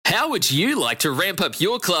How would you like to ramp up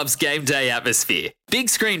your club's game day atmosphere? Big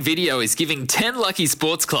Screen Video is giving 10 lucky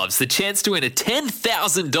sports clubs the chance to win a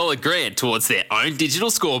 $10,000 grant towards their own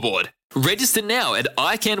digital scoreboard. Register now at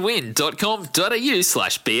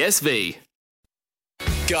iCanWin.com.au/BSV.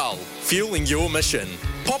 Gull, fueling your mission.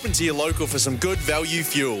 Pop into your local for some good value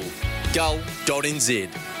fuel. Gull.nz.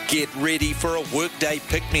 Get ready for a workday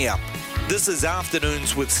pick-me-up. This is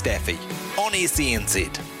Afternoons with Staffy on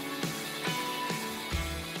SENZ.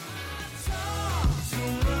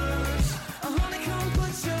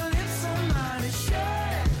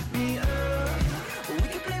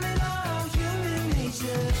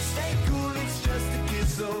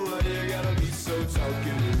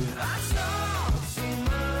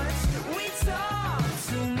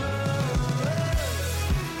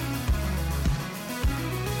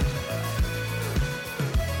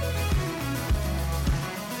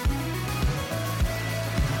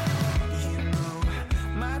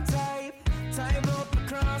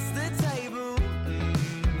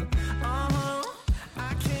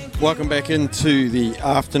 Welcome back into the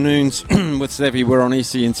Afternoons with Staffy. We're on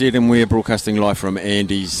SENZ and we're broadcasting live from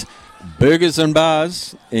Andy's Burgers and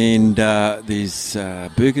Bars. And there's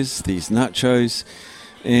burgers, there's nachos,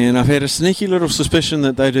 and I've had a sneaky little suspicion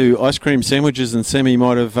that they do ice cream sandwiches, and Sammy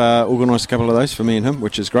might have organised a couple of those for me and him,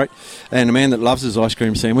 which is great. And a man that loves his ice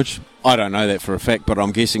cream sandwich, I don't know that for a fact, but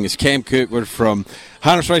I'm guessing is Cam Kirkwood from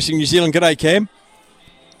Harness Racing New Zealand. G'day, Cam.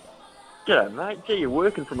 G'day, mate. Gee, you're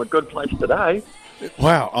working from a good place today.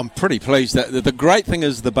 Wow, I'm pretty pleased. The great thing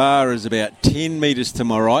is the bar is about 10 metres to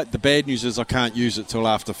my right. The bad news is I can't use it till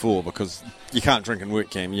after 4 because you can't drink and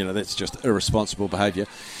work, Cam. You know, that's just irresponsible behaviour.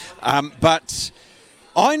 But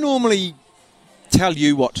I normally tell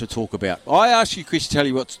you what to talk about. I ask you questions, tell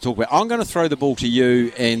you what to talk about. I'm going to throw the ball to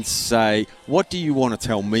you and say, what do you want to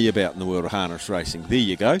tell me about in the world of harness racing? There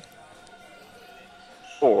you go.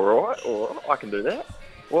 All right, I can do that.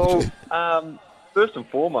 Well, first and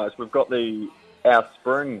foremost, we've got our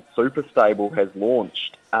spring super stable has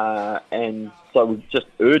launched, and so we just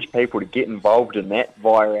urge people to get involved in that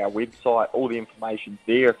via our website. All the information's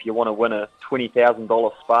there if you want to win a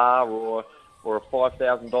 $20,000 spa or a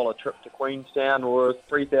 $5,000 trip to Queenstown or a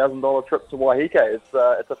 $3,000 trip to Waiheke. It's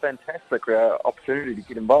a fantastic opportunity to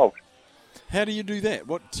get involved. How do you do that?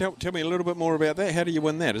 Tell me a little bit more about that. How do you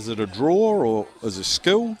win that? Is it a draw or is it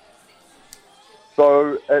skill?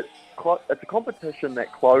 So it's a competition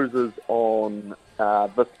that closes on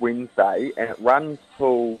this Wednesday, and it runs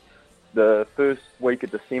till the first week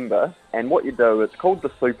of December. And what you do, it's called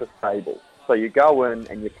the Super Stable. So you go in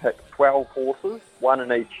and you pick 12 horses, one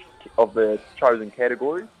in each of the chosen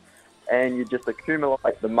categories, and you just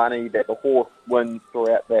accumulate the money that the horse wins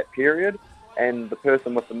throughout that period, and the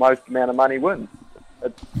person with the most amount of money wins.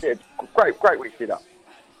 It's great set up.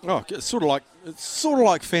 Oh, it's sort of like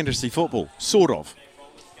fantasy football, sort of.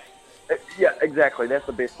 Yeah, exactly. That's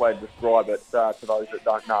the best way to describe it to those that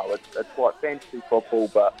don't know. It's like fantasy football,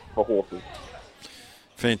 but for horses.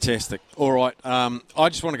 Fantastic. All right, I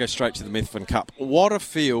just want to go straight to the Methven Cup. What a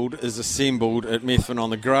field is assembled at Methven on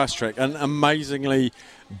the grass track. An amazingly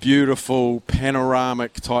beautiful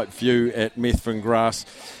panoramic type view at Methven grass,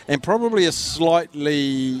 and probably a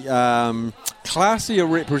slightly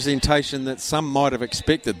classier representation that some might have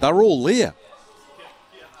expected. They're all there.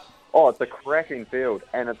 Oh, it's a cracking field,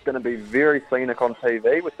 and it's going to be very scenic on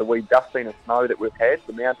TV with the wee dusting of snow that we've had.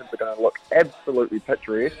 The mountains are going to look absolutely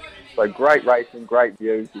picturesque. So great racing, great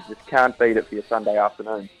views. You just can't beat it for your Sunday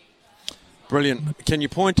afternoon. Brilliant. Can you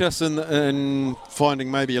point us in finding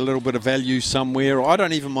maybe a little bit of value somewhere? I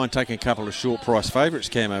don't even mind taking a couple of short price favourites,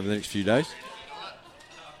 Cam, over the next few days.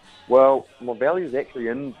 Well, my value is actually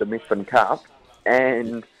in the Methven Cup,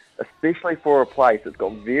 and especially for a place that's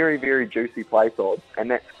got very, very juicy place odds,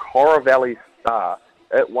 and that's Cora Valley Star.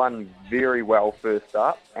 It won very well first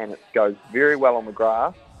up, and it goes very well on the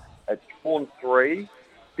grass. It's drawn 3,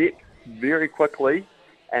 steps very quickly,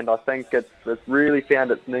 and I think it's really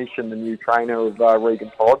found its niche in the new trainer of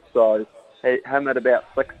Regan Todd. So him at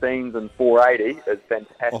about 16s and 480 is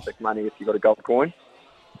fantastic money if you've got a gold coin.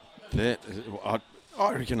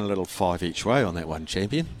 I reckon a little 5 each way on that one,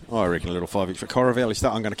 champion. I reckon a little 5 each way. Cora Valley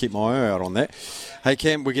Star, I'm going to keep my eye out on that. Hey,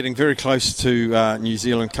 Cam, we're getting very close to New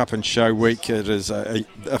Zealand Cup and Show Week. It is a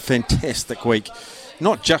fantastic week,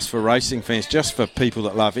 not just for racing fans, just for people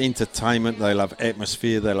that love entertainment. They love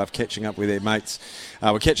atmosphere. They love catching up with their mates.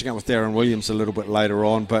 We're catching up with Darren Williams a little bit later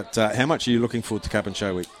on, but how much are you looking forward to Cup and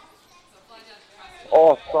Show Week?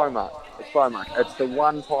 Oh, so much. It's the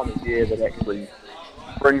one time of year that actually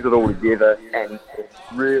brings it all together, and it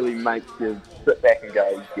really makes you sit back and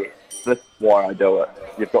go, yes, this is why I do it.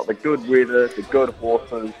 You've got the good weather, the good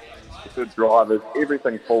horses, good drivers,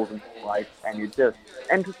 everything falls into place, and you just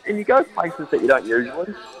and you go places that you don't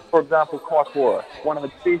usually. For example, Kirkwood, one of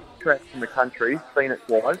the best tracks in the country,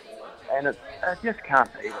 scenic-wise, and I just can't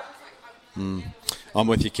beat it. I'm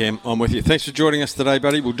with you, Cam. I'm with you. Thanks for joining us today,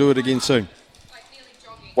 buddy. We'll do it again soon.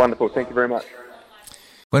 Wonderful. Thank you very much.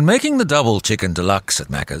 When making the double chicken deluxe at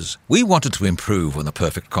Macca's, we wanted to improve on the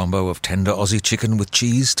perfect combo of tender Aussie chicken with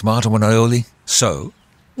cheese, tomato and aioli. So,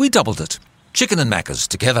 we doubled it. Chicken and Macca's,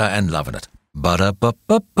 together and loving it.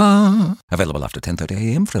 Ba-da-ba-ba-ba. Available after 10:30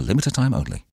 a.m. for a limited time only.